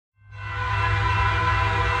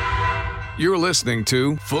You're listening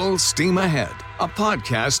to Full Steam Ahead, a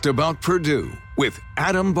podcast about Purdue with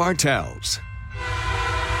Adam Bartels.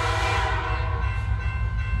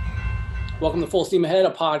 Welcome to Full Steam Ahead, a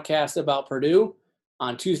podcast about Purdue.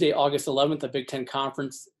 On Tuesday, August 11th, the Big Ten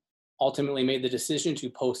Conference ultimately made the decision to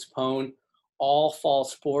postpone all fall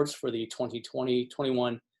sports for the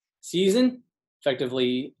 2020-21 season,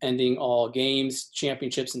 effectively ending all games,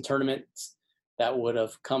 championships, and tournaments that would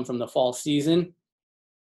have come from the fall season.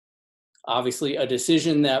 Obviously, a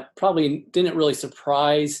decision that probably didn't really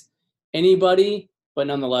surprise anybody, but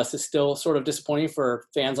nonetheless is still sort of disappointing for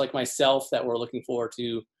fans like myself that were looking forward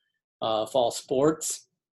to fall sports.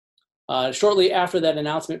 Shortly after that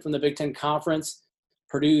announcement from the Big Ten Conference,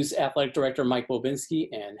 Purdue's athletic director Mike Bobinski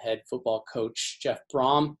and head football coach Jeff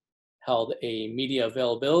Brom held a media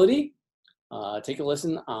availability. Take a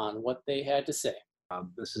listen on what they had to say.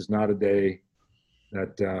 This is not a day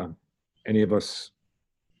that any of us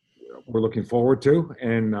were looking forward to,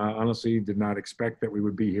 and honestly did not expect that we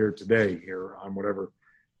would be here today, here on whatever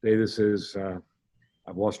day this is.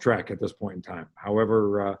 I've lost track at this point in time.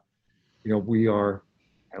 However, we are,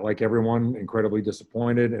 like everyone, incredibly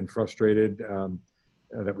disappointed and frustrated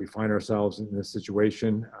that we find ourselves in this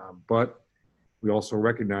situation. But we also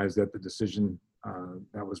recognize that the decision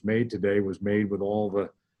that was made today was made with all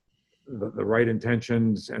the right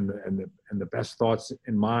intentions and the best thoughts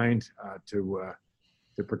in mind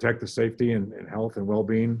to protect the safety and health and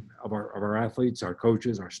well-being of our athletes, our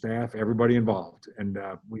coaches, our staff, everybody involved. And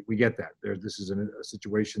we get that. This is a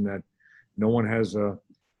situation that no one has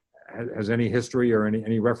any history or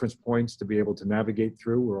any reference points to be able to navigate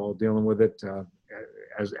through. We're all dealing with it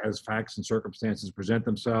as facts and circumstances present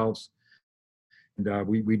themselves. And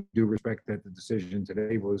we do respect that the decision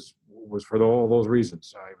today was for all those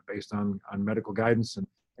reasons, based on medical guidance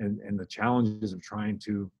and the challenges of trying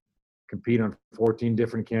to compete on 14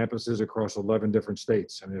 different campuses across 11 different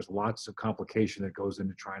states. And there's lots of complication that goes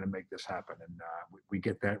into trying to make this happen. And we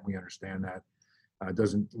get that, we understand that. It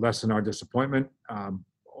doesn't lessen our disappointment,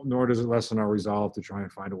 nor does it lessen our resolve to try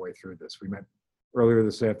and find a way through this. We met earlier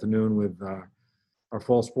this afternoon with our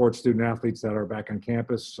fall sports student athletes that are back on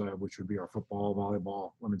campus, which would be our football,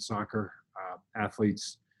 volleyball, women's soccer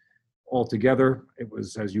athletes all together. It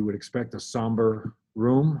was, as you would expect, a somber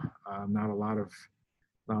room, not a lot of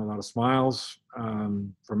smiles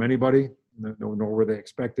from anybody, nor were they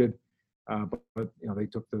expected. But they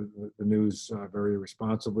took the news very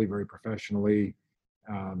responsibly, very professionally,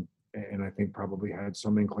 and I think probably had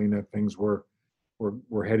some inkling that things were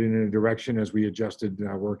heading in a direction as we adjusted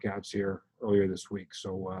workouts here earlier this week.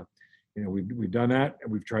 So we've done that, and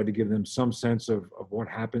we've tried to give them some sense of what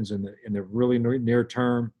happens in the really near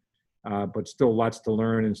term, but still lots to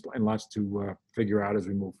learn and lots to figure out as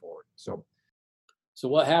we move forward. So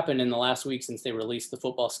what happened in the last week since they released the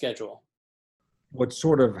football schedule? What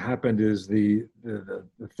sort of happened is the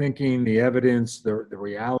thinking, the evidence, the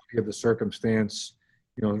reality of the circumstance,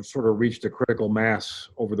 sort of reached a critical mass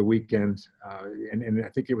over the weekend. And I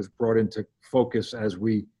think it was brought into focus as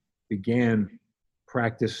we began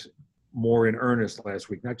practice more in earnest last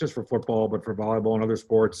week, not just for football, but for volleyball and other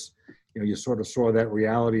sports. You sort of saw that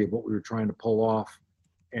reality of what we were trying to pull off.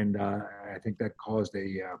 And I think that caused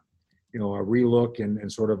a relook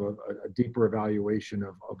and sort of a deeper evaluation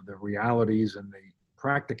of the realities and the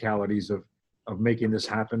practicalities of making this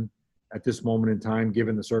happen at this moment in time,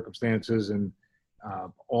 given the circumstances and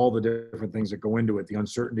all the different things that go into it, the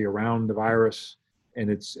uncertainty around the virus and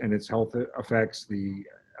its health effects, the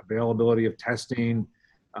availability of testing,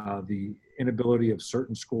 the inability of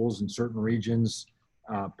certain schools in certain regions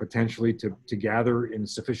potentially to gather in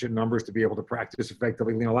sufficient numbers to be able to practice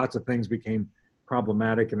effectively. Lots of things became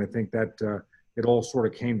problematic, and I think that it all sort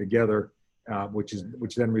of came together, which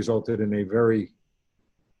then resulted in a very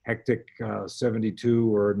hectic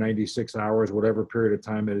 72 or 96 hours, whatever period of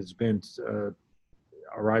time it has been,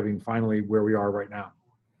 arriving finally where we are right now.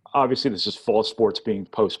 Obviously, this is fall sports being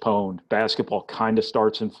postponed. Basketball kind of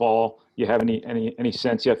starts in fall. You have any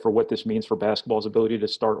sense yet for what this means for basketball's ability to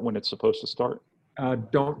start when it's supposed to start?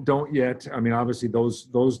 Don't yet. I mean, obviously,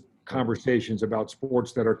 those conversations about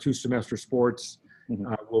sports that are 2-semester sports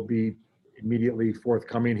will be immediately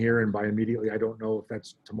forthcoming here. And by immediately, I don't know if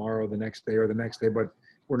that's tomorrow, the next day, or the next day, but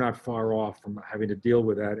we're not far off from having to deal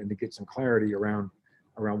with that and to get some clarity around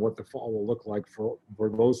what the fall will look like for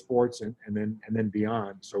those sports and then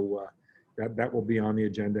beyond. So that will be on the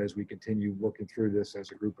agenda as we continue working through this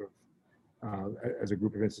as a group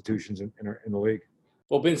of institutions in the league.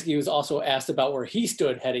 Bobinski was also asked about where he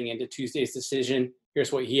stood heading into Tuesday's decision.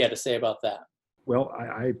 Here's what he had to say about that. Well,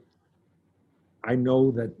 I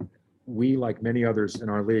know that we, like many others in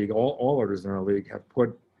our league, all others in our league, have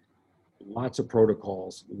put lots of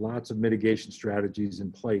protocols, lots of mitigation strategies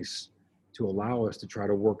in place to allow us to try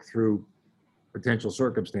to work through potential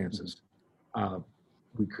circumstances.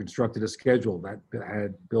 We constructed a schedule that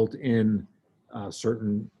had built in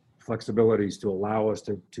certain flexibilities to allow us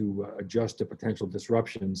to adjust to potential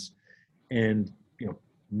disruptions. And,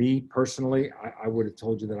 me personally, I would have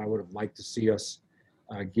told you that I would have liked to see us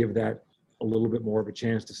give that a little bit more of a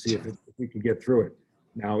chance to see if we could get through it.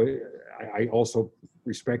 Now, I also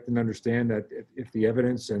respect and understand that if the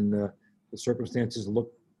evidence and the circumstances look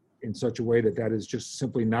in such a way that is just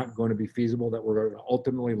simply not going to be feasible, that we're going to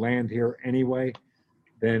ultimately land here anyway,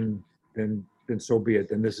 then so be it.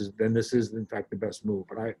 Then this is in fact the best move.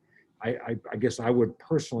 But I guess I would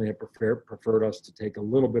personally have preferred us to take a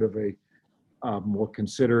little bit of a more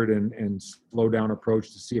considered and slow down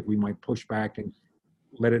approach to see if we might push back and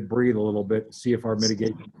let it breathe a little bit, see if our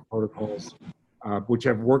mitigation protocols, which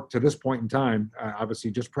have worked to this point in time,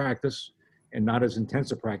 obviously just practice and not as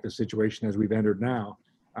intense a practice situation as we've entered now,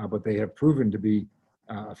 but they have proven to be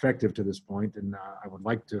effective to this point. And I would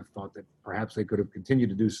like to have thought that perhaps they could have continued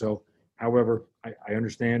to do so. However, I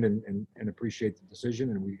understand and appreciate the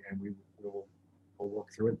decision, and we will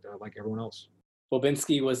work through it like everyone else.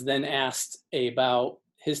 Bobinski was then asked about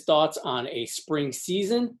his thoughts on a spring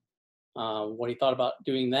season, what he thought about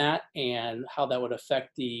doing that, and how that would affect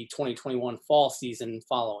the 2021 fall season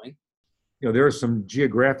following. There are some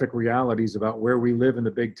geographic realities about where we live in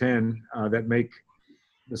the Big Ten that make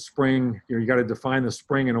the spring, you got to define the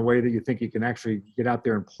spring in a way that you think you can actually get out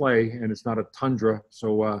there and play, and it's not a tundra.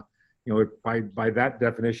 So, by that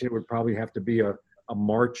definition, it would probably have to be a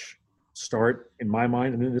March start in my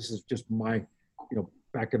mind. And then this is just my,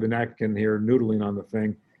 back of the napkin here, noodling on the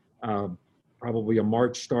thing. Probably a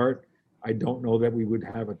March start. I don't know that we would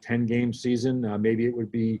have a 10-game season. Maybe it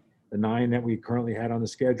would be the 9 that we currently had on the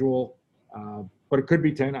schedule. But it could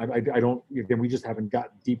be 10. I don't, again, we just haven't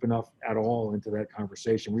got deep enough at all into that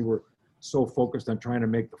conversation. We were so focused on trying to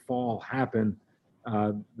make the fall happen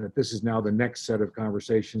that this is now the next set of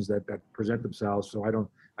conversations that present themselves. So I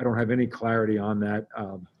don't have any clarity on that.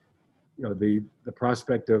 The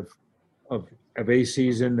prospect of a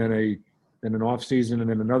season, then an off season, and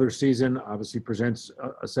then another season obviously presents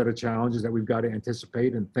a set of challenges that we've got to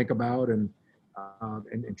anticipate and think about and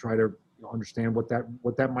try to understand what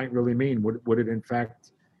that might really mean. Would it in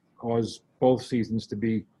fact cause both seasons to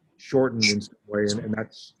be shortened in some way? And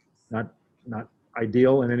that's not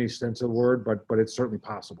ideal in any sense of the word, but it's certainly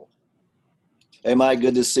possible. Hey, Mike,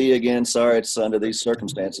 good to see you again. Sorry it's under these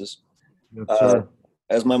circumstances. Yes, sir.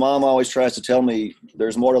 As my mom always tries to tell me,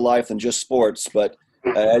 there's more to life than just sports. But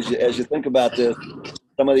as you think about this,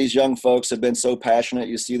 some of these young folks have been so passionate.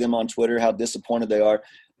 You see them on Twitter, how disappointed they are.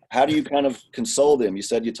 How do you kind of console them? You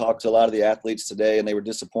said you talked to a lot of the athletes today and they were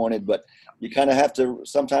disappointed, but you kind of have to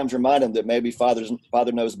sometimes remind them that maybe Father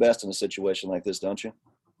knows best in a situation like this, don't you?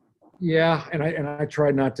 Yeah, and I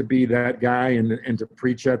tried not to be that guy and to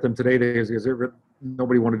preach at them today because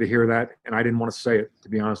nobody wanted to hear that, and I didn't want to say it, to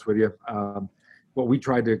be honest with you. What we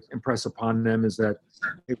tried to impress upon them is that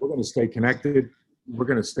hey, we're going to stay connected. We're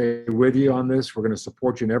going to stay with you on this. We're going to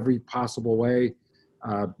support you in every possible way.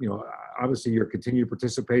 Obviously, your continued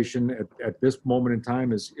participation at this moment in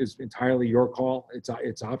time is entirely your call.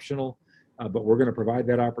 It's optional, but we're going to provide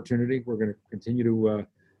that opportunity. We're going to continue to,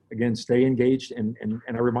 again, stay engaged. And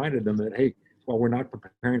I reminded them that, hey, while we're not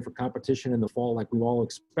preparing for competition in the fall like we all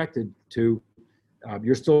expected to,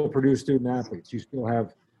 you're still Purdue student athletes. You still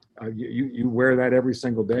have, you wear that every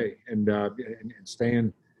single day, and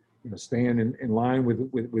staying in line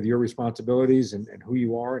with your responsibilities and who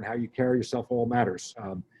you are and how you carry yourself all matters.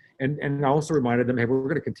 And I also reminded them, hey, we're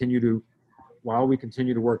going to continue to, while we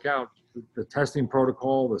continue to work out, the testing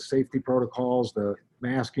protocol, the safety protocols, the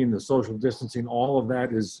masking, the social distancing, all of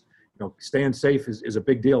that is, staying safe is a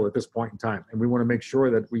big deal at this point in time. And we want to make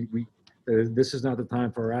sure that that this is not the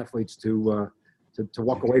time for our athletes to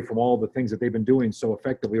walk away from all the things that they've been doing so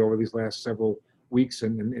effectively over these last several weeks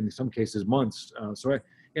and in some cases months.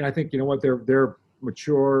 And I think, they're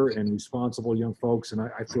mature and responsible young folks, and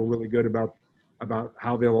I feel really good about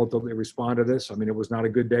how they'll ultimately respond to this. I mean, it was not a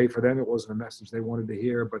good day for them. It wasn't a message they wanted to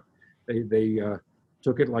hear, but they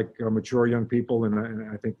took it like mature young people, and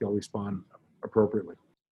I think they'll respond appropriately.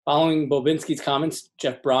 Following Bobinski's comments,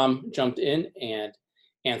 Jeff Brom jumped in and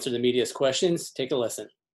answered the media's questions. Take a listen.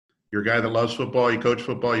 You're a guy that loves football. You coach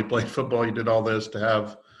football. You play football. You did all this to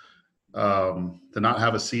have to not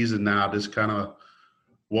have a season now. Just kind of,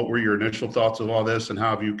 what were your initial thoughts of all this, and how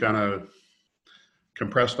have you kind of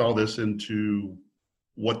compressed all this into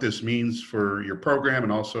what this means for your program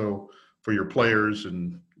and also for your players,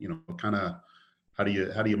 and kind of how do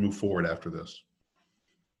you move forward after this?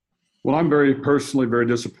 Well, I'm personally very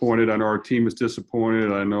disappointed. I know our team is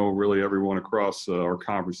disappointed. I know really everyone across our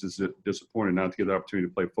conference is disappointed not to get the opportunity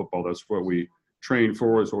to play football. That's what we train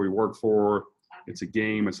for. It's what we work for. It's a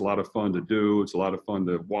game. It's a lot of fun to do. It's a lot of fun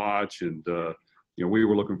to watch. And, we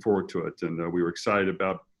were looking forward to it. And we were excited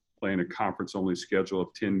about playing a conference-only schedule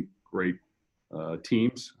of 10 great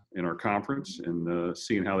teams in our conference and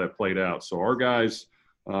seeing how that played out. So our guys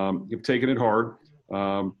have taken it hard.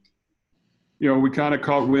 We kind of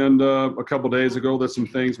caught wind a couple of days ago that some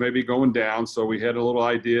things may be going down. So we had a little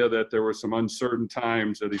idea that there were some uncertain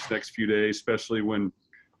times these next few days, especially when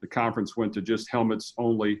the conference went to just helmets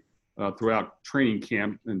only throughout training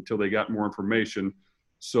camp until they got more information.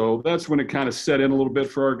 So that's when it kind of set in a little bit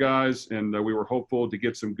for our guys. And we were hopeful to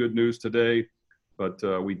get some good news today, but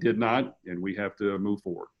we did not, and we have to move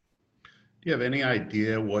forward. Do you have any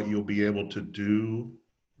idea what you'll be able to do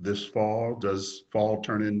this fall? Does fall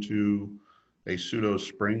turn into a pseudo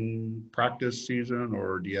spring practice season,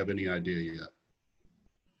 or do you have any idea yet?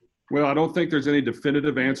 Well, I don't think there's any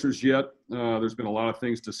definitive answers yet. There's been a lot of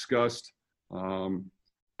things discussed.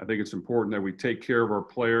 I think it's important that we take care of our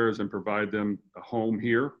players and provide them a home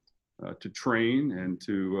here to train and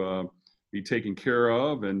to be taken care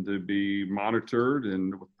of and to be monitored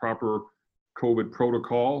and with proper COVID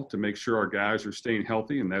protocol to make sure our guys are staying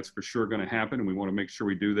healthy. And that's for sure going to happen. And we want to make sure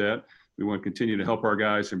we do that. We want to continue to help our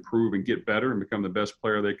guys improve and get better and become the best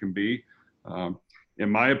player they can be. In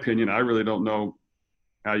my opinion, I really don't know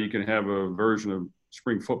how you can have a version of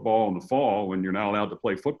spring football in the fall when you're not allowed to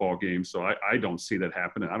play football games. So I don't see that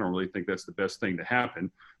happening. I don't really think that's the best thing to happen.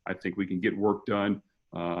 I think we can get work done.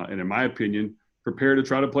 And in my opinion, prepare to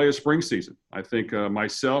try to play a spring season. I think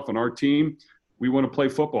myself and our team, we want to play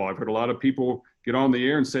football. I've heard a lot of people get on the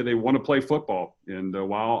air and say they want to play football. And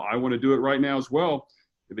while I want to do it right now as well,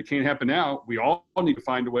 if it can't happen now, we all need to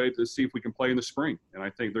find a way to see if we can play in the spring. And I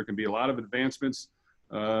think there can be a lot of advancements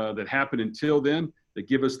that happen until then that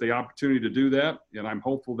give us the opportunity to do that. And I'm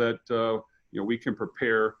hopeful that, we can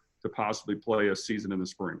prepare to possibly play a season in the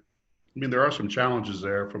spring. I mean, there are some challenges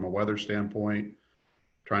there from a weather standpoint,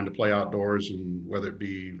 trying to play outdoors, and whether it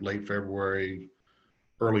be late February,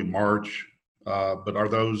 early March. But are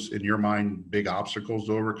those, in your mind, big obstacles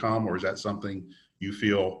to overcome, or is that something you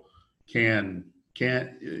feel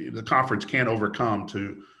the conference can overcome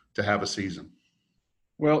to have a season?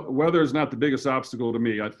 Well, weather is not the biggest obstacle to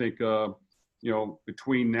me. I think,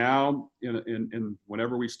 between now and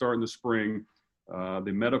whenever we start in the spring,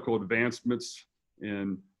 the medical advancements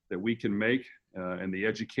that we can make and the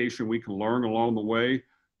education we can learn along the way,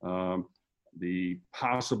 the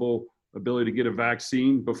possible ability to get a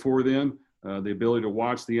vaccine before then, the ability to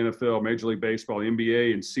watch the NFL, Major League Baseball,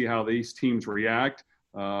 NBA, and see how these teams react.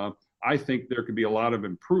 I think there could be a lot of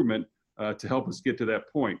improvement to help us get to that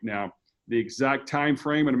point. Now, the exact time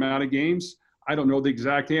frame and amount of games, I don't know the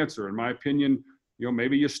exact answer. In my opinion,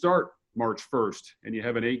 maybe you start March 1st and you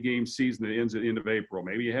have an 8-game season that ends at the end of April.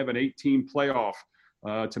 Maybe you have an 8-team playoff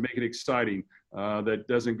to make it exciting that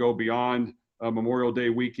doesn't go beyond Memorial Day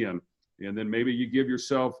weekend. And then maybe you give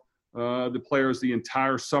yourself the players the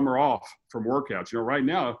entire summer off from workouts. Right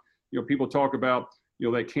now, people talk about,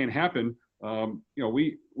 that can't happen.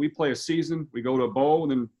 We play a season, we go to a bowl,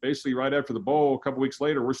 and then basically right after the bowl, a couple weeks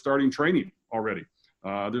later, we're starting training already.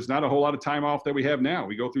 There's not a whole lot of time off that we have now.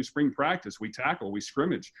 We go through spring practice, we tackle, we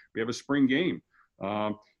scrimmage, we have a spring game.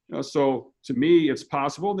 So to me, it's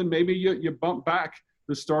possible. Then maybe you bump back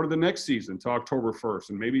the start of the next season to October 1st,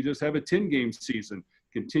 and maybe just have a 10-game season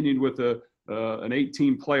continued with an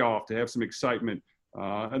 8-team playoff to have some excitement.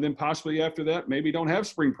 And then possibly after that, maybe don't have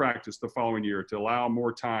spring practice the following year to allow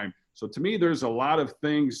more time. So to me, there's a lot of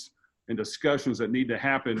things and discussions that need to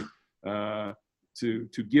happen to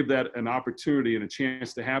give that an opportunity and a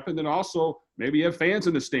chance to happen. Then also maybe you have fans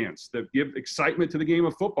in the stands that give excitement to the game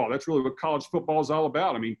of football. That's really what college football is all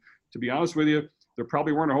about. I mean, to be honest with you, there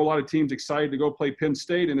probably weren't a whole lot of teams excited to go play Penn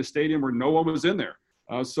State in a stadium where no one was in there.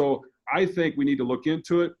 So I think we need to look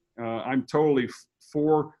into it. I'm totally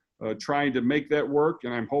for trying to make that work,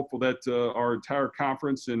 and I'm hopeful that our entire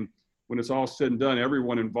conference, and when it's all said and done,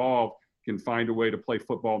 everyone involved can find a way to play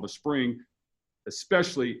football in the spring,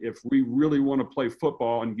 especially if we really want to play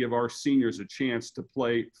football and give our seniors a chance to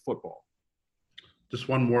play football. Just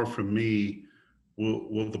one more from me.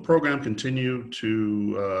 Will the program continue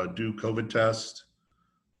to do COVID tests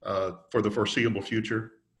for the foreseeable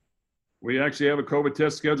future? We actually have a COVID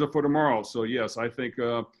test scheduled for tomorrow. So yes, I think,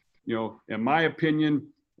 in my opinion,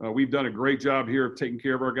 we've done a great job here of taking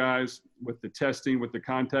care of our guys with the testing, with the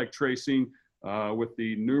contact tracing, with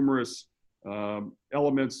the numerous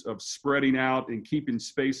elements of spreading out and keeping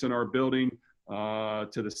space in our building,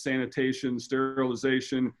 to the sanitation,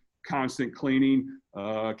 sterilization, constant cleaning,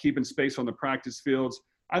 keeping space on the practice fields.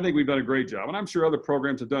 I think we've done a great job, and I'm sure other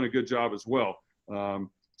programs have done a good job as well.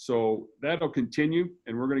 So that'll continue,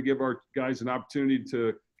 and we're going to give our guys an opportunity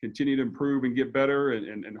to continue to improve and get better,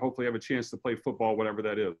 and hopefully have a chance to play football, whatever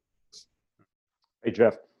that is. Hey,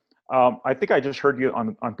 Jeff. I think I just heard you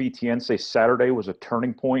on BTN say Saturday was a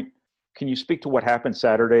turning point. Can you speak to what happened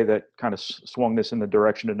Saturday that kind of swung this in the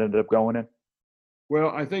direction it ended up going in? Well,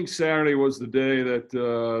 I think Saturday was the day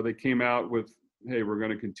that they came out with, hey, we're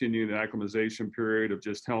going to continue the acclimatization period of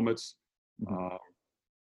just helmets. Mm-hmm.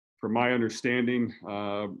 From my understanding,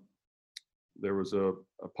 there was a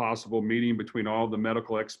possible meeting between all the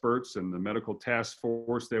medical experts and the medical task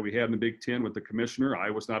force that we had in the Big Ten with the commissioner. I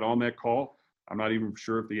was not on that call. I'm not even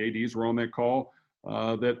sure if the ADs were on that call,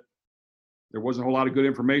 that there wasn't a whole lot of good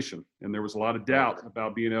information, and there was a lot of doubt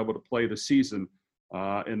about being able to play the season.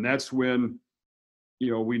 And that's when,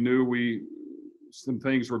 we knew some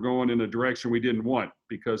things were going in a direction we didn't want,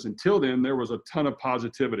 because until then there was a ton of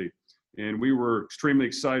positivity and we were extremely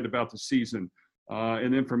excited about the season.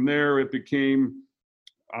 And then from there it became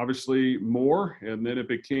obviously more, and then it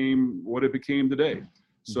became what it became today.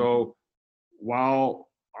 So while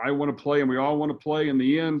I want to play and we all want to play, in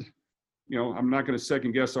the end, I'm not going to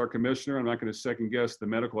second guess our commissioner. I'm not going to second guess the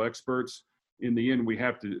medical experts. In the end, we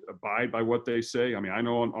have to abide by what they say. I mean, I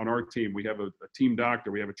know on our team, we have a team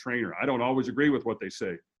doctor, we have a trainer. I don't always agree with what they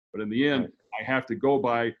say, but in the end, I have to go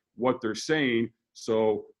by what they're saying.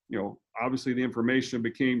 So, obviously the information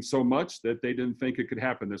became so much that they didn't think it could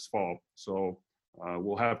happen this fall. So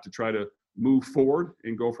we'll have to try to move forward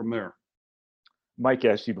and go from there. Mike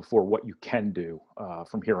asked you before what you can do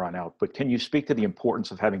from here on out, but can you speak to the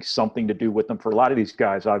importance of having something to do with them? For a lot of these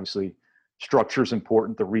guys, obviously, structure is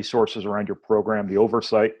important. The resources around your program, the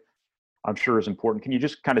oversight, I'm sure is important. Can you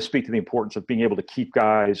just kind of speak to the importance of being able to keep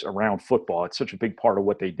guys around football? It's such a big part of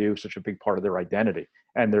what they do, such a big part of their identity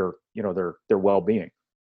and their well-being.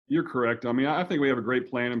 You're correct. I mean, I think we have a great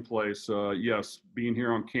plan in place. Yes, being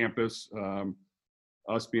here on campus,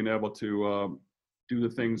 us being able to do the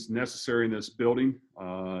things necessary in this building,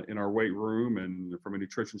 in our weight room, and from a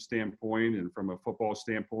nutrition standpoint and from a football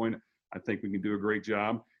standpoint, I think we can do a great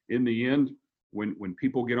job. In the end, when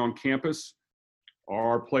people get on campus,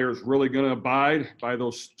 are players really going to abide by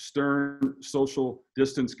those stern social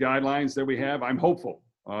distance guidelines that we have? I'm hopeful,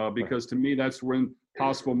 because to me, that's when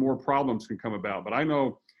possible more problems can come about. But I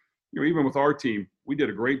know, even with our team, we did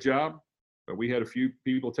a great job, but we had a few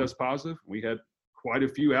people test positive. We had quite a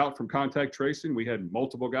few out from contact tracing. We had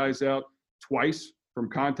multiple guys out twice from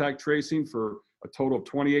contact tracing for a total of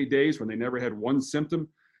 28 days when they never had one symptom.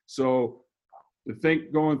 So to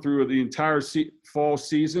think going through the entire fall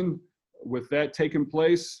season with that taking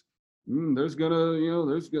place, there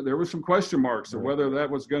were some question marks of whether that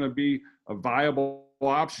was going to be a viable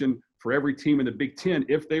option for every team in the Big Ten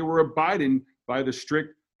if they were abiding by the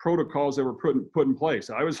strict protocols that were put in place.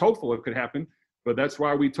 I was hopeful it could happen, but that's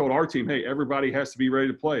why we told our team, hey, everybody has to be ready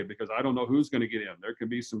to play, because I don't know who's going to get in. There can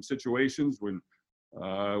be some situations when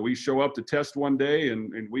we show up to test one day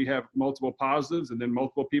and we have multiple positives, and then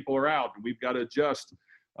multiple people are out, and we've got to adjust.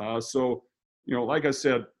 So, like I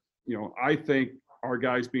said, I think our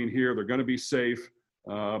guys being here, they're going to be safe.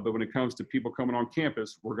 But when it comes to people coming on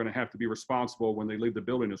campus, we're going to have to be responsible when they leave the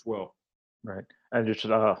building as well. Right. And just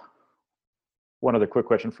one other quick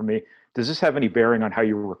question for me. Does this have any bearing on how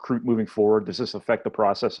you recruit moving forward? Does this affect the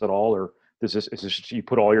process at all? Or is this you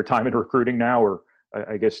put all your time into recruiting now? Or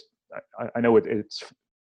I guess I know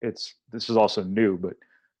this is also new, but do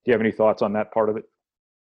you have any thoughts on that part of it?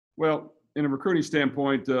 Well, in a recruiting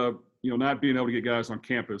standpoint, not being able to get guys on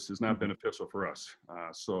campus is not beneficial for us.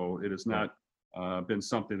 So it has not been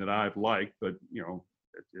something that I've liked, but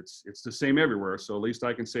it's the same everywhere. So at least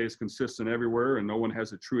I can say it's consistent everywhere, and no one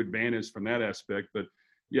has a true advantage from that aspect. But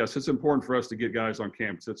yes, it's important for us to get guys on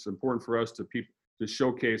campus. It's important for us to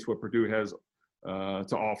showcase what Purdue has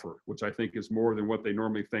to offer, which I think is more than what they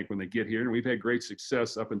normally think when they get here. And we've had great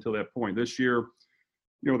success up until that point. This year,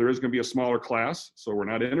 there is going to be a smaller class, so we're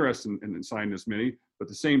not interested in signing this many. But at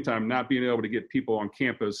the same time, not being able to get people on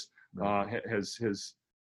campus has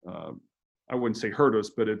I wouldn't say hurt us,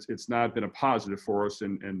 but it's not been a positive for us,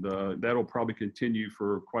 and that'll probably continue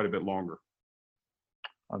for quite a bit longer.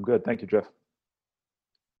 I'm good. Thank you, Jeff.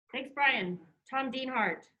 Thanks, Brian. Tom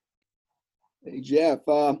Dienhart. Hey, Jeff.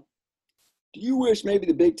 Do you wish maybe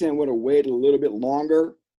the Big Ten would have waited a little bit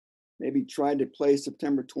longer, maybe tried to play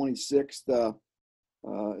September 26th?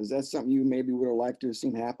 Is that something you maybe would have liked to have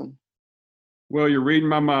seen happen? Well, you're reading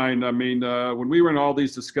my mind. I mean, when we were in all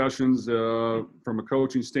these discussions from a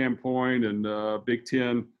coaching standpoint and Big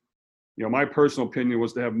Ten, my personal opinion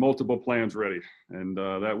was to have multiple plans ready. And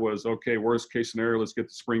that was, okay, worst case scenario, let's get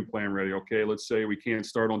the spring plan ready. Okay, let's say we can't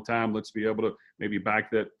start on time. Let's be able to maybe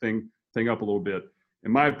back that thing up a little bit.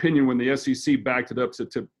 In my opinion, when the SEC backed it up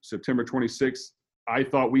to September 26th, I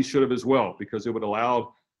thought we should have as well, because it would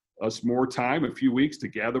allow us more time, a few weeks, to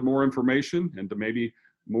gather more information and to maybe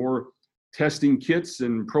more testing kits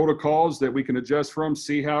and protocols that we can adjust from,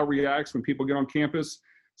 see how it reacts when people get on campus.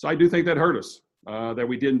 So I do think that hurt us, that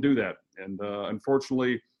we didn't do that. And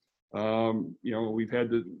unfortunately, we've had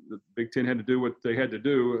the Big Ten had to do what they had to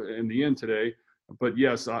do in the end today. But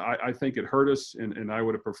yes, I think it hurt us, and I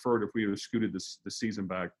would have preferred if we had scooted the season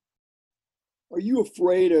back. Are you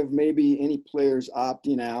afraid of maybe any players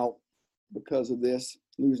opting out because of this,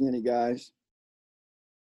 losing any guys?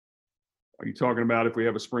 Are you talking about if we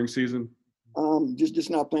have a spring season? Just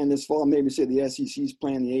not playing this fall. Maybe say the SEC's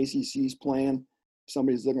playing, the ACC's playing.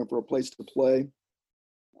 Somebody's looking for a place to play.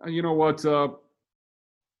 You know what? I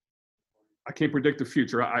can't predict the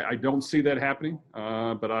future. I don't see that happening,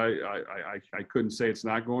 but I couldn't say it's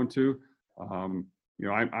not going to. I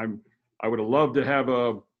would have loved to have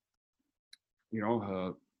a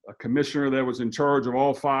commissioner that was in charge of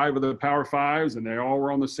all 5 of the Power Fives, and they all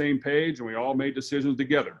were on the same page, and we all made decisions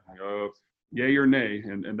together, yay or nay,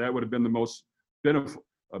 and that would have been the most the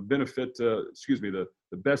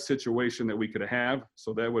best situation that we could have.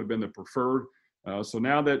 So that would have been the preferred. So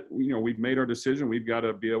now that we've made our decision, we've got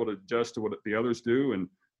to be able to adjust to what the others do, and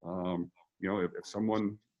if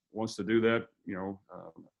someone wants to do that,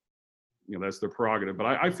 that's their prerogative. But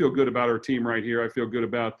I feel good about our team right here. I feel good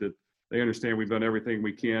about that. They understand we've done everything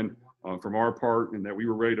we can from our part, and that we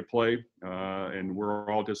were ready to play. And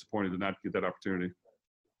we're all disappointed to not get that opportunity.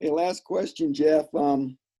 Hey, last question, Jeff.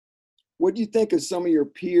 What do you think of some of your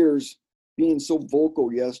peers being so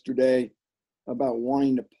vocal yesterday about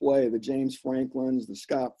wanting to play? The James Franklins, the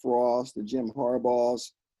Scott Frost, the Jim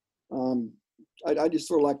Harbaughs. I just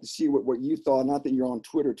sort of like to see what you thought. Not that you're on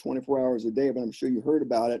Twitter 24 hours a day, but I'm sure you heard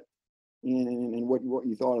about it and what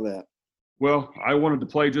you thought of that. Well, I wanted to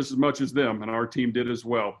play just as much as them, and our team did as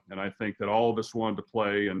well. And I think that all of us wanted to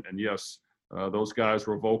play. And yes, those guys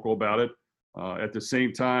were vocal about it. At the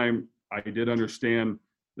same time, I did understand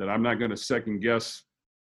that I'm not going to second guess,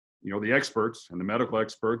 the experts and the medical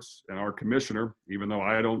experts and our commissioner, even though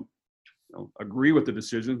I don't agree with the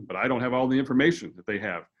decision, but I don't have all the information that they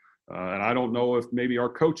have. And I don't know if maybe our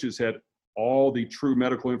coaches had all the true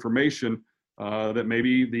medical information that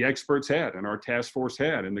maybe the experts had and our task force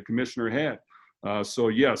had and the commissioner had. So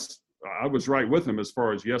yes, I was right with them as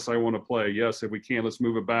far as, yes, I want to play. Yes, if we can, let's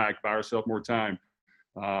move it back, buy ourselves more time.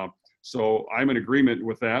 So I'm in agreement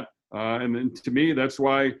with that. And then to me, that's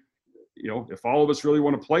why, if all of us really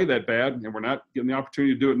want to play that bad and we're not getting the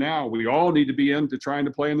opportunity to do it now, we all need to be into trying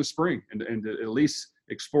to play in the spring and to at least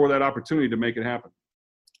explore that opportunity to make it happen.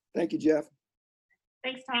 Thank you, Jeff.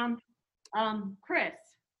 Thanks, Tom. Chris.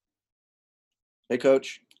 Hey,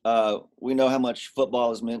 Coach. We know how much football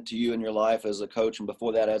has meant to you in your life as a coach and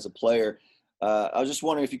before that as a player. I was just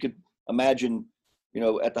wondering if you could imagine,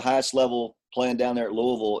 at the highest level playing down there at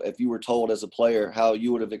Louisville, if you were told as a player how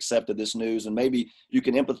you would have accepted this news, and maybe you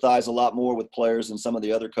can empathize a lot more with players than some of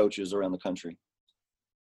the other coaches around the country.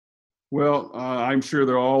 Well, I'm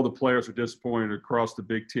sure all the players are disappointed across the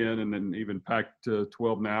Big Ten and then even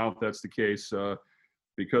Pac-12 now, if that's the case,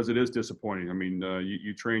 because it is disappointing. I mean,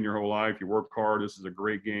 you train your whole life, you work hard. This is a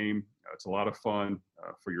great game. It's a lot of fun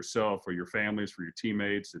for yourself, for your families, for your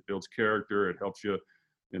teammates. It builds character. It helps you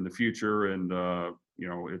in the future. And,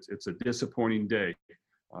 it's a disappointing day.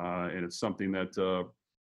 And it's something that,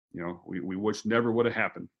 we wish never would have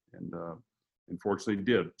happened. And unfortunately it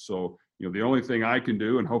did. So, the only thing I can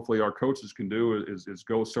do, and hopefully our coaches can do, is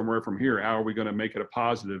go somewhere from here. How are we going to make it a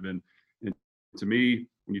positive? And to me,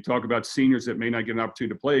 when you talk about seniors that may not get an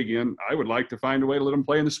opportunity to play again, I would like to find a way to let them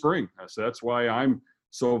play in the spring. So that's why I'm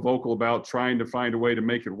so vocal about trying to find a way to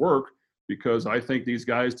make it work, because I think these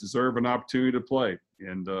guys deserve an opportunity to play.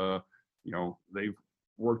 And, they've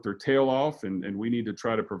worked their tail off, and we need to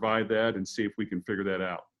try to provide that and see if we can figure that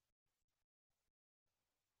out.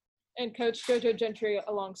 And Coach JoJo Gentry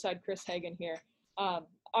alongside Chris Hagan here.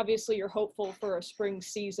 Obviously, you're hopeful for a spring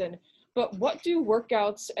season, but what do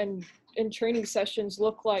workouts and training sessions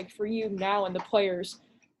look like for you now and the players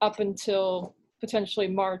up until potentially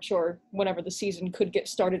March or whenever the season could get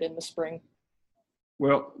started in the spring?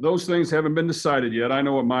 Well, those things haven't been decided yet. I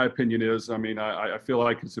know what my opinion is. I mean, I feel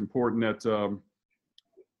like it's important that,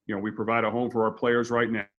 we provide a home for our players right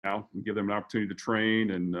now and give them an opportunity to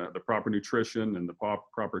train and the proper nutrition and the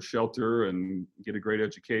proper shelter and get a great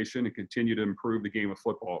education and continue to improve the game of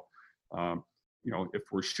football. If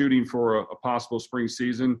we're shooting for a possible spring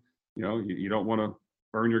season, you don't want to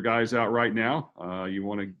burn your guys out right now. You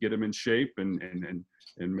want to get them in shape and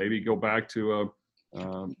maybe go back to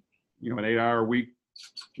an 8-hour week,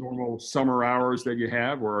 normal summer hours that you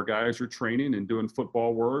have where our guys are training and doing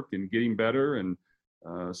football work and getting better and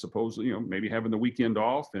supposedly, maybe having the weekend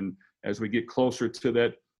off. And as we get closer to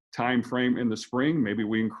that time frame in the spring, maybe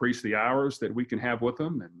we increase the hours that we can have with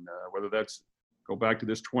them. And whether that's go back to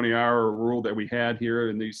this 20-hour rule that we had here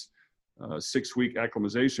in these 6-week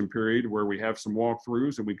acclimatization period where we have some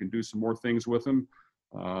walkthroughs and we can do some more things with them.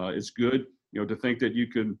 It's good, to think that you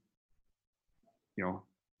could,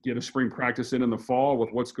 get a spring practice in the fall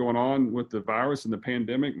with what's going on with the virus and the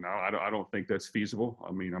pandemic. No, I don't think that's feasible.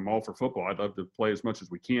 I mean, I'm all for football. I'd love to play as much as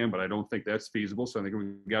we can, but I don't think that's feasible. So I think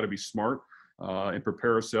we've got to be smart and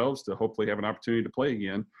prepare ourselves to hopefully have an opportunity to play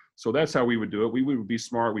again. So that's how we would do it. We would be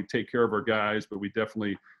smart. We'd take care of our guys, but we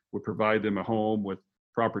definitely would provide them a home with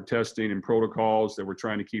proper testing and protocols that we're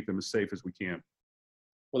trying to keep them as safe as we can.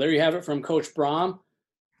 Well, there you have it from Coach Brom.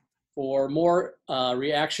 For more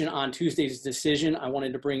reaction on Tuesday's decision, I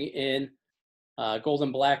wanted to bring in Gold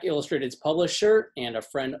and Black Illustrated's publisher and a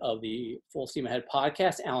friend of the Full Steam Ahead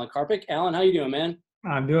podcast, Alan Karpick. Alan, how you doing, man?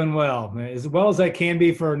 I'm doing well as I can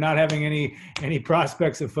be for not having any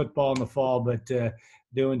prospects of football in the fall, but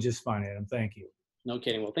doing just fine, Adam. Thank you. No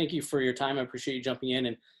kidding. Well, thank you for your time. I appreciate you jumping in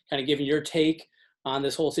and kind of giving your take on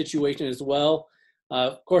this whole situation as well.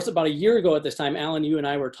 Of course, about a year ago at this time, Alan, you and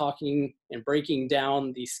I were talking and breaking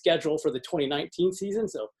down the schedule for the 2019 season.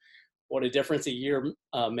 So what a difference a year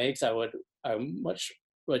makes.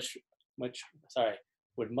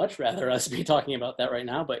 would much rather us be talking about that right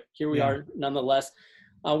now, but here we are nonetheless.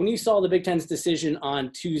 When you saw the Big Ten's decision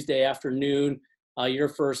on Tuesday afternoon, your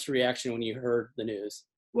first reaction when you heard the news?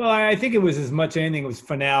 Well, I think it was as much anything, it was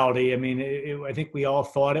finality. I mean, I think we all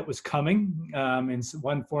thought it was coming in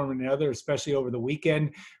one form or another, especially over the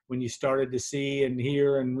weekend when you started to see and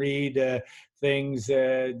hear and read things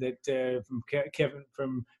that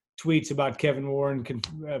from tweets about Kevin Warren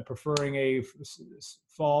preferring a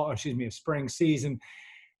spring season.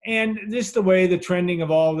 And just the way the trending of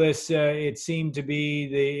all this, it seemed to be,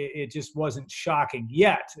 it just wasn't shocking.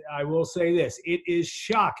 Yet, I will say this, it is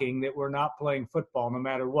shocking that we're not playing football no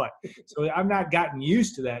matter what. So I've not gotten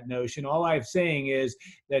used to that notion. All I'm saying is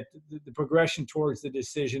that the progression towards the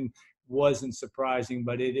decision wasn't surprising,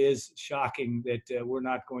 but it is shocking that we're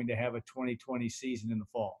not going to have a 2020 season in the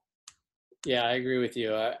fall. Yeah, I agree with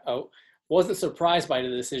you. I wasn't surprised by the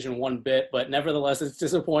decision one bit, but nevertheless, it's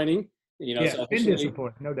disappointing. It's been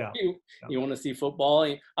disappointing, no doubt. You want to see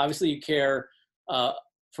football. Obviously, you care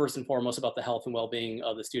first and foremost about the health and well-being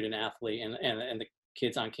of the student athlete and the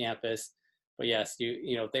kids on campus. But yes,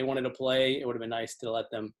 if they wanted to play, it would have been nice to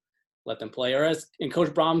let them play. Or as in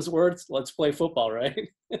Coach Brom's words, let's play football, right?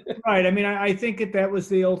 Right. I mean, I think that was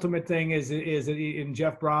the ultimate thing. And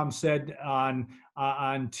Jeff Brom said on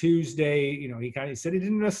Tuesday, he kind of said he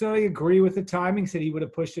didn't necessarily agree with the timing. Said he would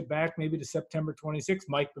have pushed it back maybe to September 26th.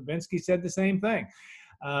 Mike Babinski said the same thing.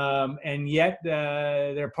 And yet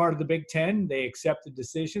they're part of the Big Ten. They accept the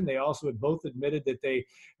decision. They also had both admitted that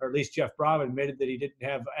or at least Jeff Brom admitted that he didn't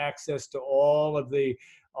have access to all of the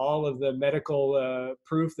medical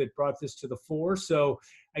proof that brought this to the fore. So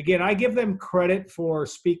again, I give them credit for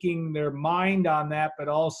speaking their mind on that, but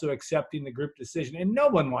also accepting the group decision. And no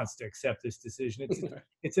one wants to accept this decision.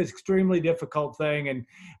 It's an extremely difficult thing. And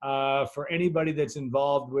for anybody that's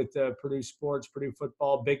involved with Purdue sports, Purdue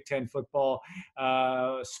football, Big Ten football,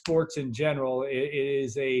 sports in general, it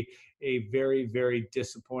is a very, very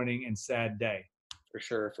disappointing and sad day. For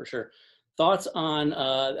sure. Thoughts on,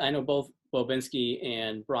 I know both Bobinski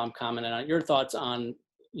and Brom commented on your thoughts on,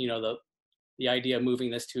 the idea of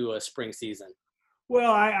moving this to a spring season.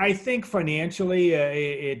 Well, I think financially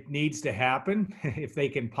it needs to happen if they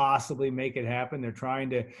can possibly make it happen. They're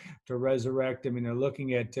trying to resurrect. I mean, they're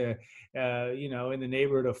looking at, in the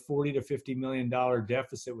neighborhood of $40 to $50 million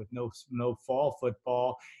deficit with no fall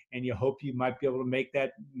football, and you hope you might be able to make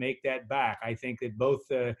that back. I think that both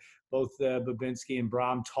Babinski and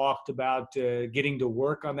Brom talked about getting to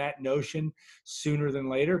work on that notion sooner than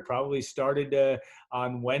later. Probably started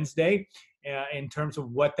on Wednesday. In terms of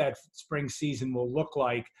what that spring season will look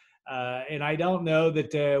like. And I don't know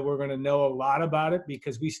that we're going to know a lot about it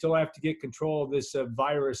because we still have to get control of this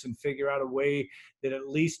virus and figure out a way that at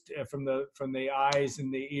least from the eyes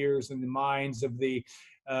and the ears and the minds of the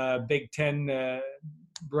Big Ten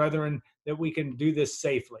brethren that we can do this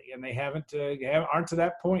safely, and they aren't to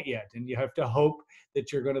that point yet. And you have to hope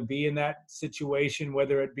that you're going to be in that situation,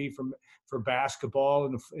 whether it be for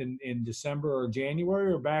basketball in December or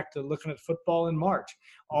January, or back to looking at football in March.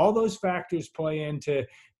 All those factors play into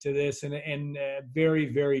this, and very,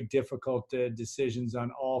 very difficult decisions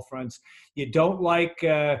on all fronts. You don't like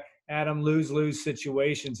Adam, lose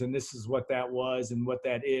situations, and this is what that was and what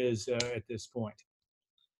that is at this point.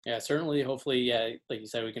 Yeah, certainly. Hopefully, yeah, like you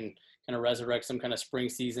said, we can kind of resurrect some kind of spring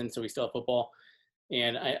season so we still have football.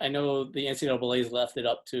 And I know the NCAA's left it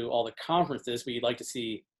up to all the conferences, but you'd like to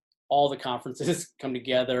see all the conferences come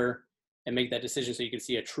together and make that decision so you can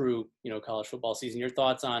see a true, college football season. Your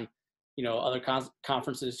thoughts on, other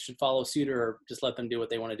conferences should follow suit, or just let them do what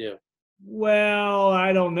they want to do? Well,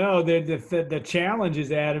 I don't know. The challenge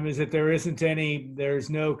is, Adam, is that there's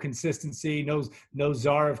no consistency, no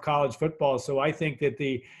czar of college football. So I think that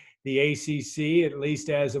the ACC, at least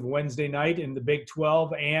as of Wednesday night, and the Big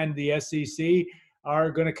 12 and the SEC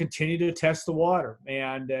are going to continue to test the water.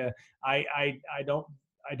 And I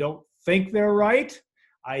don't think they're right.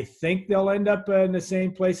 I think they'll end up in the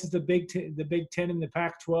same place as the Big Ten and the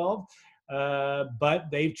Pac-12, but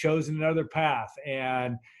they've chosen another path.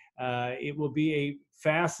 And it will be a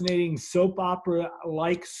fascinating soap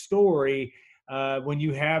opera-like story when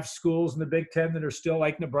you have schools in the Big Ten that are still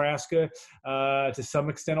like Nebraska, to some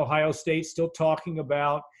extent Ohio State, still talking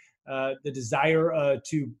about the desire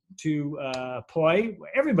to play.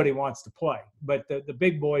 Everybody wants to play, but the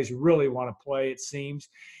big boys really want to play, it seems.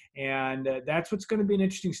 And that's what's going to be an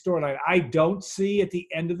interesting storyline. I don't see at the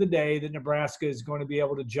end of the day that Nebraska is going to be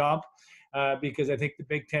able to jump. Because I think the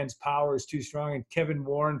Big Ten's power is too strong, and Kevin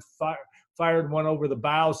Warren fired one over the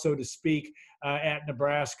bow, so to speak, at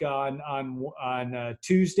Nebraska on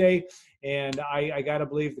Tuesday. And I got to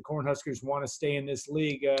believe the Cornhuskers want to stay in this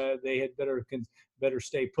league. They had better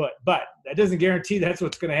stay put. But that doesn't guarantee that's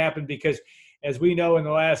what's going to happen, because, as we know, in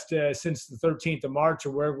the last since the 13th of March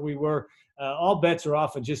or wherever we were, all bets are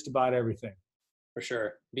off on just about everything. For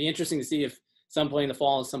sure. Be interesting to see if some play in the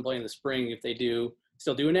fall and some play in the spring, if they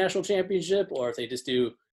still do a national championship, or if they just do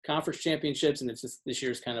conference championships and it's just this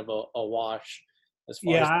year's kind of a wash.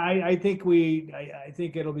 I think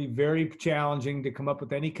it'll be very challenging to come up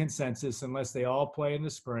with any consensus unless they all play in the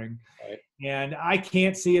spring. Right. And I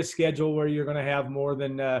can't see a schedule where you're going to have more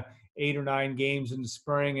than 8 or 9 games in the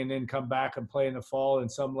spring and then come back and play in the fall in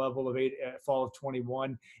some level of fall of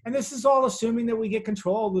 21. And this is all assuming that we get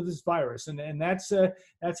control of this virus. And that's a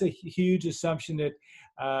huge assumption that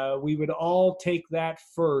we would all take that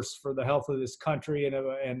first for the health of this country and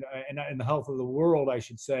the health of the world, I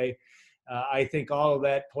should say. I think all of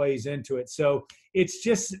that plays into it. So it's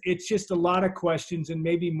just a lot of questions, and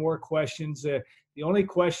maybe more questions. The only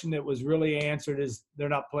question that was really answered is they're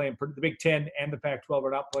not playing. The Big Ten and the Pac-12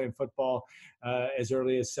 are not playing football as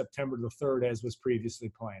early as September the 3rd, as was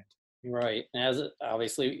previously planned. Right. As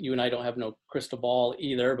obviously you and I don't have no crystal ball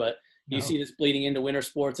either, but do you see this bleeding into winter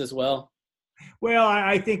sports as well? Well,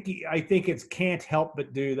 I think it can't help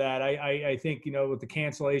but do that. I think, with the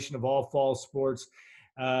cancellation of all fall sports,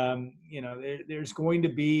 there's going to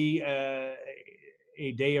be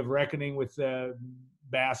a day of reckoning with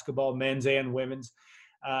basketball, men's and women's.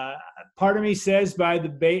 Part of me says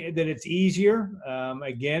that it's easier.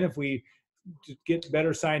 Again, if we get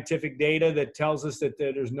better scientific data that tells us that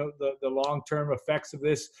there's the long-term effects of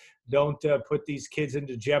this don't put these kids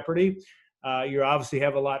into jeopardy. You obviously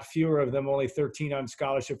have a lot fewer of them, only 13 on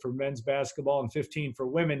scholarship for men's basketball and 15 for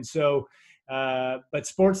women. So, but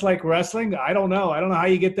sports like wrestling, I don't know how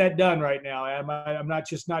you get that done right now. I'm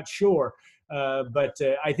not sure. But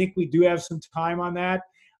I think we do have some time on that.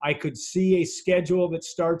 I could see a schedule that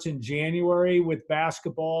starts in January with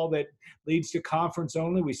basketball that leads to conference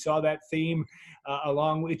only. We saw that theme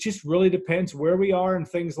it just really depends where we are in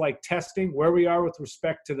things like testing, where we are with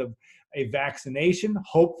respect to a vaccination,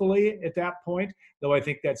 hopefully at that point, though I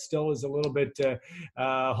think that still is a little bit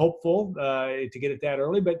hopeful to get it that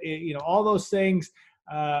early. But, all those things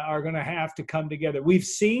are going to have to come together. We've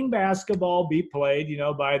seen basketball be played,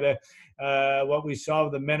 by what we saw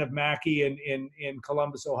of the Men of Mackey in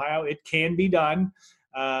Columbus, Ohio. It can be done,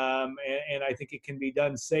 and I think it can be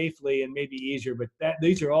done safely and maybe easier. But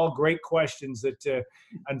these are all great questions that,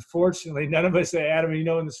 unfortunately, none of us, Adam,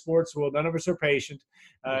 in the sports world, none of us are patient.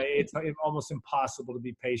 It's almost impossible to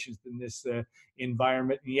be patient in this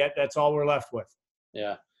environment, and yet that's all we're left with.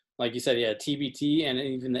 Yeah, like you said, TBT and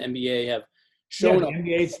even the NBA have shown the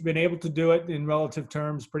NBA's been able to do it in relative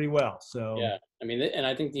terms pretty well. So yeah, and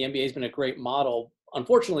I think the NBA has been a great model.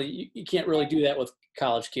 Unfortunately, you can't really do that with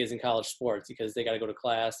college kids and college sports because they got to go to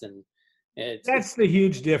class and That's the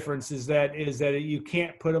huge difference is that you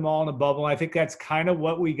can't put them all in a bubble. I think that's kind of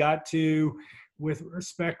what we got to with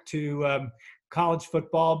respect to college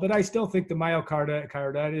football, but I still think the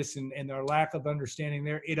myocarditis and their lack of understanding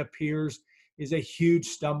there, it appears, is a huge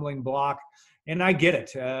stumbling block. And I get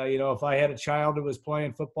it. If I had a child that was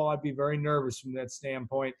playing football, I'd be very nervous from that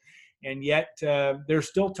standpoint. And yet they're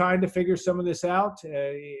still trying to figure some of this out.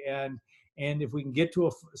 And if we can get to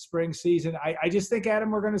a spring season, I just think,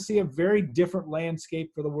 Adam, we're going to see a very different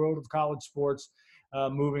landscape for the world of college sports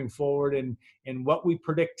moving forward. And what we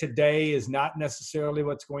predict today is not necessarily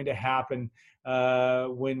what's going to happen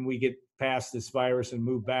when we get past this virus and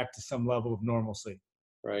move back to some level of normalcy.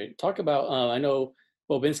 Right. Talk about, I know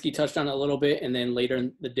Bobinski touched on it a little bit, and then later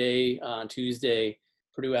in the day on Tuesday,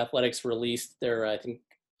 Purdue Athletics released their, I think,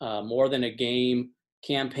 more than a game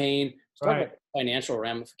campaign. Talk about financial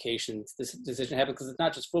ramifications this decision happened, because it's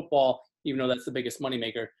not just football, even though that's the biggest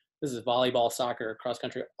moneymaker. This is volleyball, soccer, cross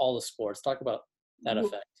country, all the sports. Talk about that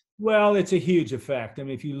effect. Well, it's a huge effect. I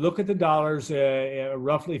mean, if you look at the dollars,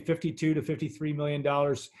 roughly $52 to $53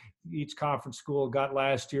 million each conference school got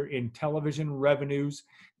last year in television revenues.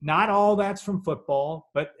 Not all that's from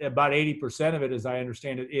football, but about 80% of it, as I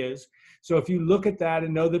understand it, is. So if you look at that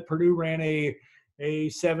and know that Purdue ran a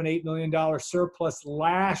 $7-8 million surplus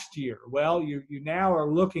last year, well, you now are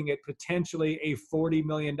looking at potentially a $40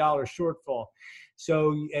 million shortfall.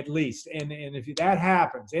 So at least, and if that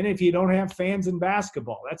happens, and if you don't have fans in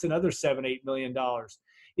basketball, that's another $7-8 million.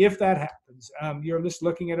 If that happens, you're just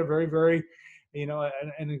looking at a very, very,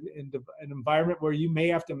 an environment where you may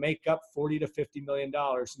have to make up $40 to $50 million.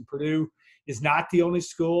 And Purdue is not the only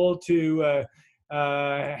school to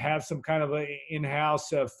have some kind of a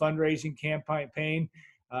in-house fundraising campaign.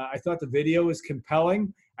 I thought the video was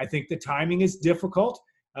compelling. I think the timing is difficult.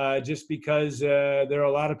 Just because there are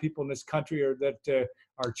a lot of people in this country that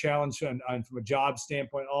are challenged from a job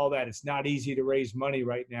standpoint, all that. It's not easy to raise money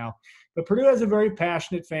right now. But Purdue has a very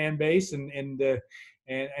passionate fan base, and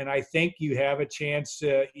I think you have a chance.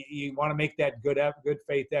 You want to make that good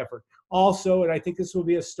faith effort. Also, and I think this will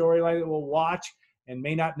be a storyline that we'll watch and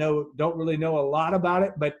don't really know a lot about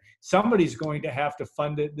it, but somebody's going to have to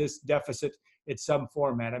fund this deficit in some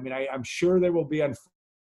format. I mean, I'm sure there will be,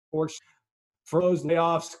 unfortunately, furloughs,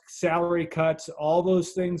 layoffs, salary cuts, all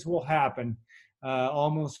those things will happen,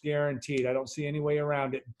 almost guaranteed. I don't see any way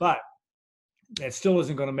around it, but that still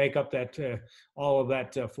isn't going to make up that all of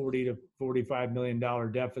that $40 to $45 million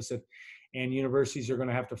deficit. And universities are going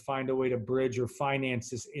to have to find a way to bridge or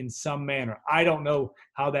finance this in some manner. I don't know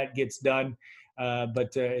how that gets done,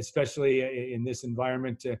 but especially in this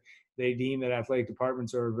environment, they deem that athletic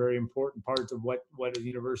departments are a very important part of what a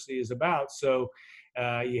university is about. So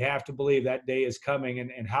you have to believe that day is coming,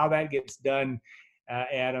 and how that gets done,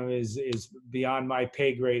 Adam, is beyond my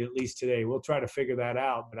pay grade, at least today. We'll try to figure that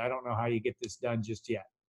out, but I don't know how you get this done just yet.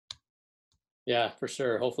 Yeah, for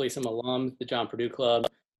sure. Hopefully some alums, the John Purdue Club,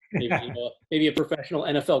 maybe a professional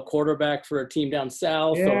NFL quarterback for a team down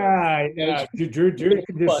south. Yeah. Drew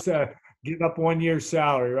can just give up 1 year's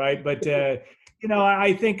salary, right? But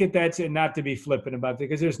I think that's not to be flippant about it,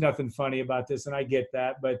 because there's nothing funny about this, and I get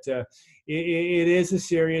that. But it is a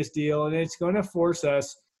serious deal, and it's going to force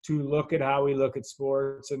us to look at how we look at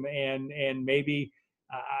sports, and maybe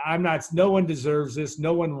no one deserves this.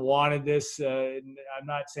 No one wanted this. I'm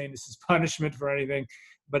not saying this is punishment for anything,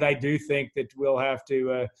 but I do think that we'll have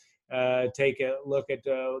to take a look at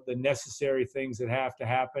the necessary things that have to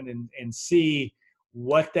happen and see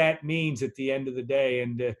what that means at the end of the day,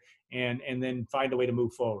 and then find a way to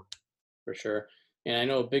move forward. For sure. And I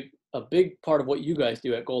know a big part of what you guys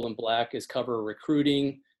do at Gold and Black is cover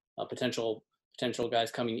recruiting, potential guys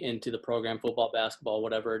coming into the program, football, basketball,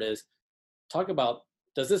 whatever it is. Talk about,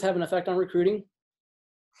 does this have an effect on recruiting?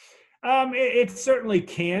 It certainly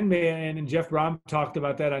can, and Jeff Brom talked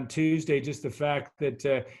about that on Tuesday, just the fact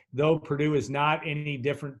that though Purdue is not any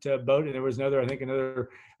different boat, and there was another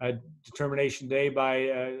determination today by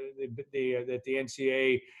that the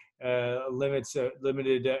NCAA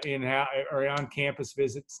limited in-house or on-campus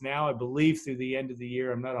visits now, I believe, through the end of the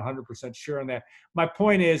year. I'm not 100% sure on that. My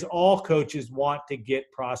point is, all coaches want to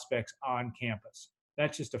get prospects on campus.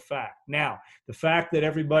 That's just a fact. Now, the fact that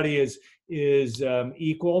everybody is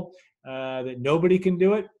equal, that nobody can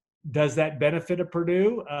do it, does that benefit a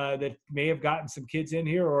Purdue that may have gotten some kids in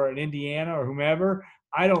here, or an Indiana or whomever?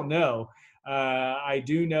 I don't know. I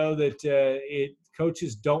do know that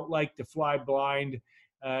coaches don't like to fly blind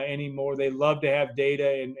anymore. They love to have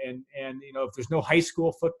data, and if there's no high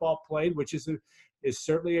school football played, which is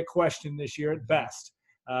certainly a question this year at best.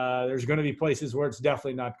 There's going to be places where it's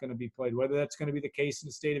definitely not going to be played. Whether that's going to be the case in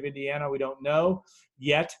the state of Indiana, we don't know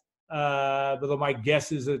yet. although my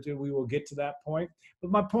guess is that we will get to that point.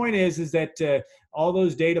 But my point is that all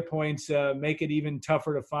those data points make it even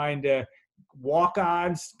tougher to find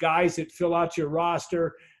walk-ons, guys that fill out your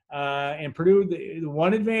roster. And Purdue, the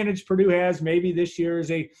one advantage Purdue has maybe this year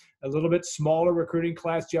is a little bit smaller recruiting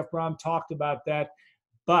class. Jeff Brom talked about that.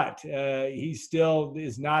 But he still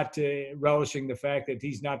is not relishing the fact that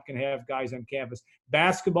he's not going to have guys on campus.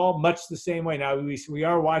 Basketball, much the same way. Now, we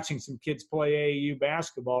are watching some kids play AAU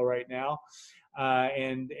basketball right now,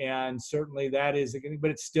 and certainly that is –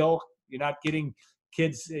 but it's still – you're not getting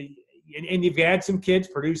kids and you've had some kids.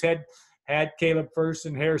 Purdue's had Caleb First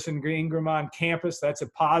and Harrison Ingram on campus. That's a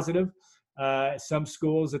positive. Some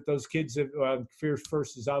schools that those kids have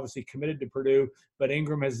First is obviously committed to Purdue, but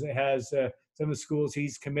Ingram has some of the schools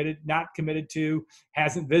he's not committed to,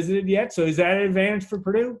 hasn't visited yet. So is that an advantage for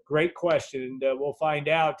Purdue? Great question. And we'll find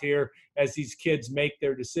out here as these kids make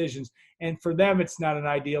their decisions. And for them, it's not an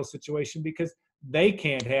ideal situation because they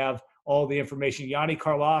can't have all the information. Yanni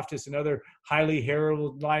Karloftis, another highly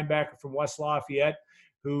heralded linebacker from West Lafayette,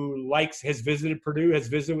 who has visited Purdue, has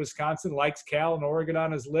visited Wisconsin, likes Cal and Oregon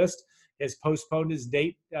on his list, has postponed his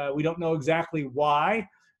date. We don't know exactly why,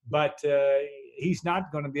 but he's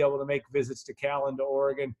not going to be able to make visits to Cal and to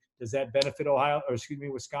Oregon. Does that benefit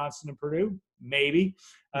Wisconsin and Purdue? Maybe.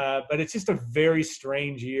 But it's just a very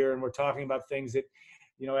strange year, and we're talking about things that,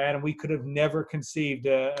 Adam, we could have never conceived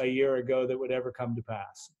a year ago that would ever come to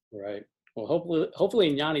pass. Right. Well, hopefully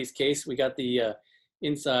in Yanni's case, we got the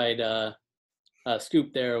inside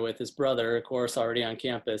scoop there with his brother, of course, already on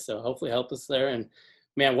campus. So hopefully help us there. And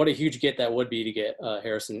man, what a huge get that would be to get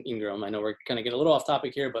Harrison Ingram. I know we're kind of getting a little off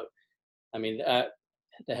topic here, but I mean,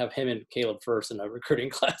 to have him and Caleb First in a recruiting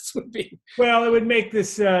class would be. Well, it would make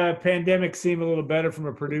this pandemic seem a little better from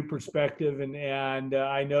a Purdue perspective. And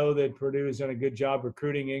I know that Purdue has done a good job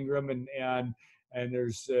recruiting Ingram and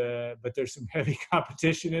there's some heavy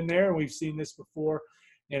competition in there. And we've seen this before.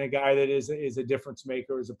 And a guy that is a difference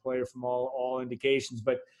maker, is a player from all indications.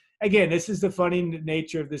 But again, this is the funny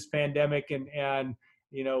nature of this pandemic, and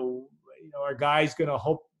our guy's going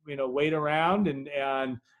to wait around and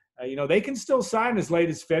they can still sign as late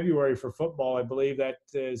as February for football. I believe that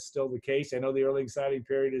is still the case. I know the early signing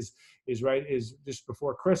period is just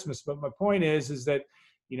before Christmas, but my point is that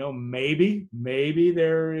maybe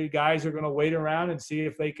their guys are going to wait around and see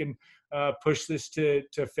if they can push this to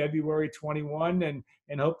February 21 and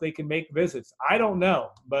hope they can make visits. I don't know,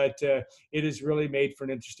 but it has really made for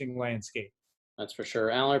an interesting landscape. That's for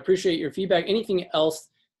sure. Alan, I appreciate your feedback. Anything else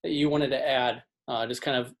that you wanted to add, just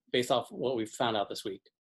kind of based off what we've found out this week?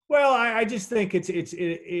 Well, I just think it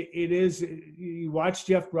is. You watch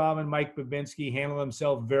Jeff Brom and Mike Babinski handle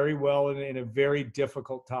themselves very well in a very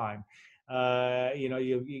difficult time.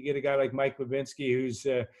 You get a guy like Mike Babinski who's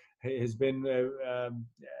has been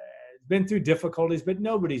through difficulties, but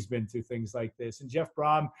nobody's been through things like this. And Jeff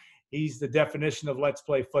Brom, he's the definition of let's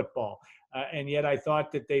play football. And yet I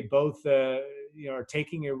thought that they both, are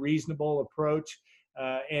taking a reasonable approach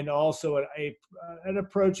and also an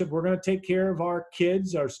approach of we're going to take care of our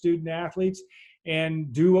kids, our student athletes,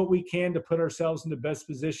 and do what we can to put ourselves in the best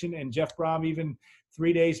position. And Jeff Brom, even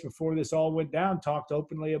 3 days before this all went down, talked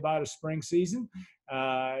openly about a spring season.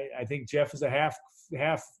 I think Jeff is a half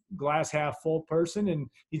glass, half full person, and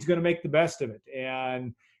he's going to make the best of it.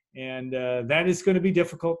 And that is going to be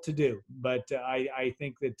difficult to do. But I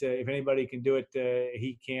think that if anybody can do it,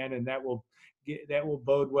 he can, and that will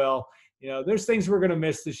bode well. There's things we're going to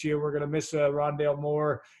miss this year. We're going to miss Rondale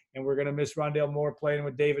Moore, and we're going to miss Rondale Moore playing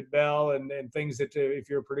with David Bell and things that if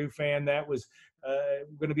you're a Purdue fan, that was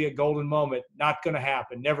going to be a golden moment. Not going to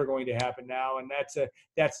happen. Never going to happen now, and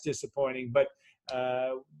that's disappointing. But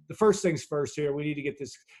the first things first here, we need to get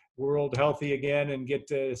this world healthy again and get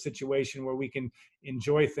to a situation where we can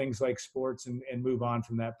enjoy things like sports and move on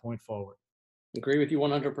from that point forward. Agree with you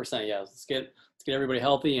 100%. Yeah, let's get everybody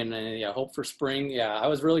healthy and hope for spring. Yeah, I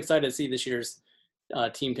was really excited to see this year's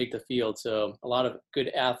team take the field. So a lot of good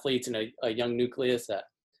athletes and a young nucleus that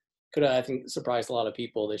could have, I think, surprised a lot of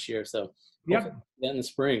people this year. So that in the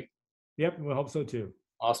spring. Yep, we'll hope so too.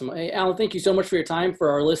 Awesome. Hey, Alan, thank you so much for your time. For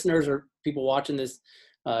our listeners or people watching this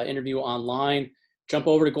interview online, jump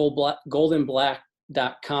over to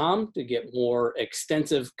goldenblack.com to get more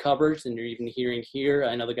extensive coverage than you're even hearing here.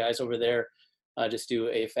 I know the guys over there just do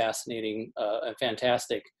a fascinating and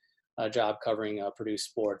fantastic job covering Purdue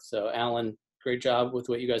sports. So, Alan, great job with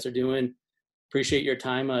what you guys are doing. Appreciate your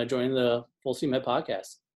time joining the Full Steam Ahead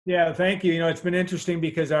podcast. Yeah, thank you. It's been interesting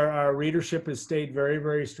because our readership has stayed very,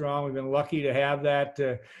 very strong. We've been lucky to have that.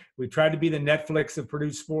 We tried to be the Netflix of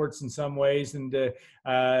Purdue sports in some ways, and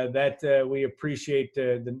that we appreciate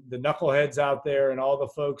the knuckleheads out there and all the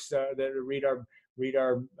folks that read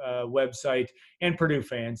our website, and Purdue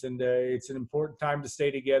fans. And it's an important time to stay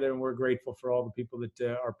together, and we're grateful for all the people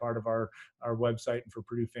that are part of our website and for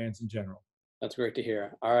Purdue fans in general. That's great to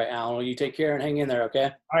hear. All right, Alan, well, you take care and hang in there,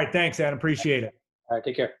 okay? All right, thanks, Adam. Appreciate it. All right,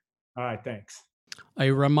 take care. All right, thanks.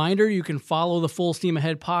 A reminder, you can follow the Full Steam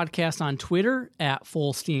Ahead podcast on Twitter at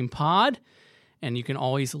Full Steam Pod, and you can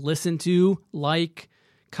always listen to, like,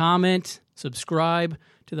 comment, subscribe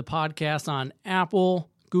to the podcast on Apple,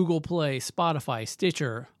 Google Play, Spotify,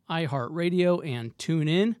 Stitcher, iHeartRadio, and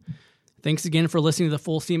TuneIn. Thanks again for listening to the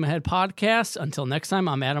Full Steam Ahead podcast. Until next time,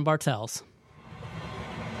 I'm Adam Bartels.